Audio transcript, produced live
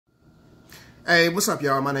Hey, what's up,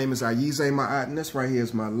 y'all? My name is Ayize Ma'at, and this right here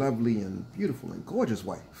is my lovely and beautiful and gorgeous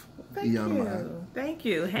wife, Thank you. Thank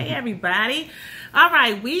you. Hey, everybody. All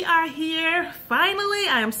right, we are here. Finally,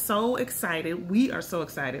 I am so excited. We are so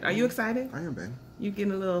excited. Are you excited? I am, baby. You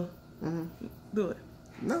getting a little... Do it.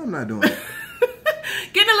 No, I'm not doing it.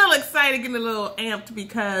 Getting a little excited, getting a little amped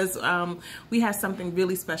because we have something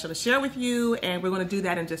really special to share with you, and we're going to do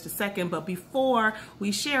that in just a second. But before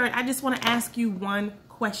we share it, I just want to ask you one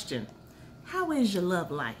question. How is your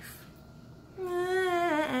love life?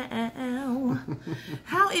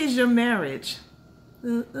 How is your marriage?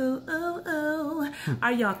 Ooh, ooh, ooh, ooh.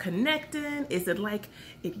 Are y'all connecting? Is it like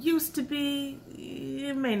it used to be?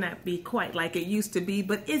 It may not be quite like it used to be,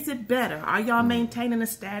 but is it better? Are y'all maintaining a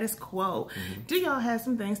status quo? Do y'all have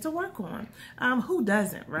some things to work on? Who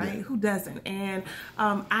doesn't, right? Yeah. Who doesn't? And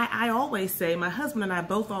I always say, my husband and I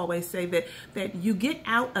both always say that you get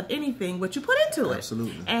out of anything what you put into it.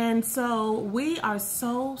 Absolutely. And so we are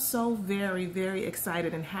so very, very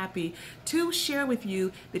excited and happy to share with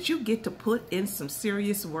you that you get to put in some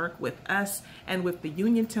serious work with us and with the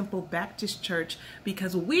Union Temple Baptist Church,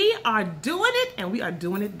 because we are doing it and we are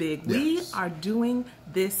doing it big. Yes. We are doing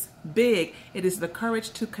this big. It is the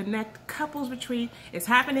Courage to Connect Couples Retreat. It's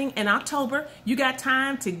happening in October. You got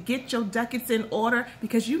time to get your ducats in order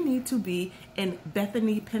because you need to be in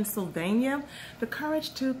Bethany, Pennsylvania. The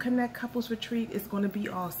Courage to Connect Couples Retreat is going to be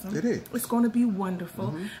awesome. It is. It's going to be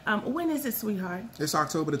wonderful. When is it, sweetheart? It's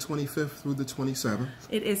October the 25th through the 27th.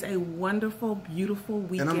 It is a wonderful, beautiful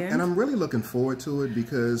weekend. And I'm really looking forward to it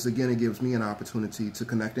because, again, it gives me an opportunity to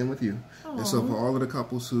connect in with you. Aww. And so for all of the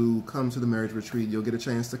couples who come to the marriage retreat, you'll get a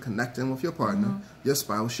chance to connect in with your partner, your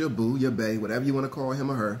spouse, your boo, your bae, whatever you want to call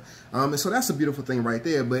him or her. And so that's a beautiful thing right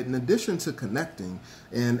there. But in addition to connecting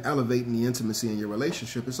and elevating the intimacy in your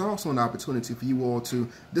relationship, it's also an opportunity for you all to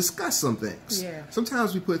discuss some things. Yeah.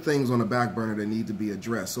 Sometimes we put things on the back burner that need to be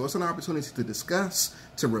addressed. So it's an opportunity to discuss,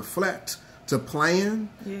 to reflect, to plan,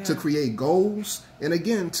 to create goals, and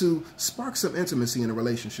again, to spark some intimacy in a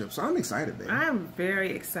relationship. So I'm excited, baby. I'm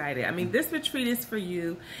very excited. I mean, this retreat is for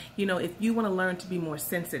you, you know, if you want to learn to be more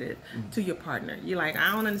sensitive to your partner. You're like,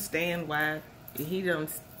 I don't understand why he don't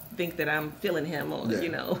think that I'm feeling him or, you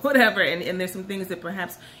know, whatever. And there's some things that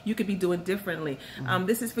perhaps you could be doing differently.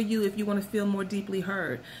 This is for you if you want to feel more deeply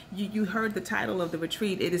heard. You heard the title of the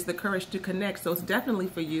retreat. It is the Courage to Connect. So it's definitely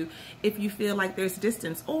for you if you feel like there's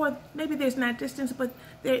distance, or maybe there's not distance, but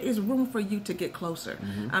there is room for you to get closer.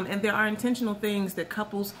 And there are intentional things that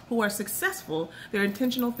couples who are successful, there are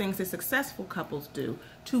intentional things that successful couples do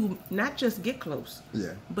to not just get close,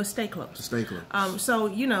 but stay close. To stay close. So,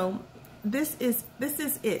 you know, this is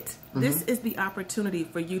it. This is the opportunity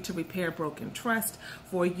for you to repair broken trust,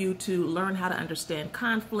 for you to learn how to understand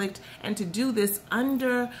conflict, and to do this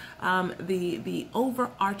under the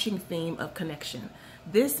overarching theme of connection.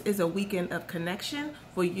 This is a weekend of connection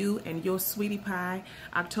for you and your sweetie pie,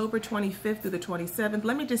 October 25th through the 27th.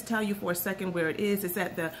 Let me just tell you for a second where it is. It's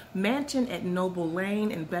at the Mansion at Noble Lane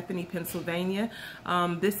in Bethany, Pennsylvania.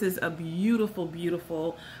 This is a beautiful,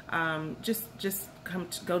 beautiful, just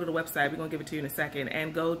go to the website. We're going to give it to you in a second,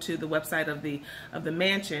 and go to the website of the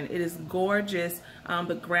mansion. It is gorgeous.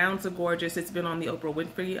 The grounds are gorgeous. It's been on the Oprah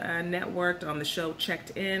Winfrey Network, on the show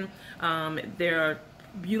Checked In. There are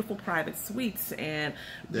beautiful private suites and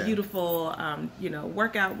beautiful, you know,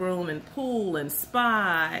 workout room and pool and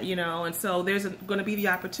spa, you know, and so there's going to be the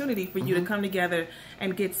opportunity for you to come together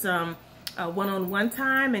and get some one-on-one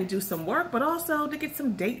time and do some work, but also to get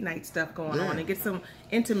some date night stuff going on and get some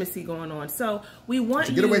intimacy going on. So we want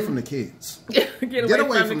you to get away from the kids. get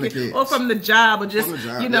away from the kids. Or from the job, or just,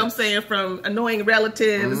 you know what I'm saying, from annoying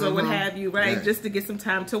relatives or what have you, right? Just to get some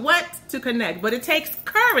time to what? To connect. But it takes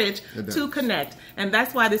courage to connect. And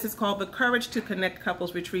that's why this is called the Courage to Connect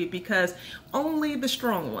Couples Retreat, because only the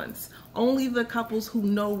strong ones, only the couples who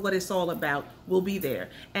know what it's all about will be there.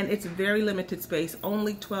 And it's very limited space,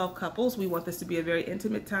 only 12 couples. We want this to be a very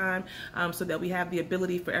intimate time so that we have the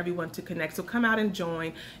ability for everyone to connect. So come out and join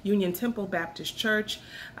Union Temple Baptist Church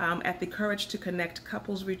at the Courage to Connect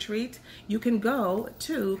Couples Retreat. You can go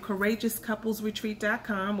to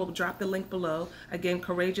CourageousCouplesRetreat.com. We'll drop the link below. Again,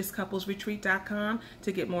 CourageousCouplesRetreat.com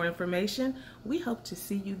to get more information. We hope to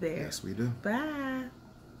see you there. Yes, we do. Bye.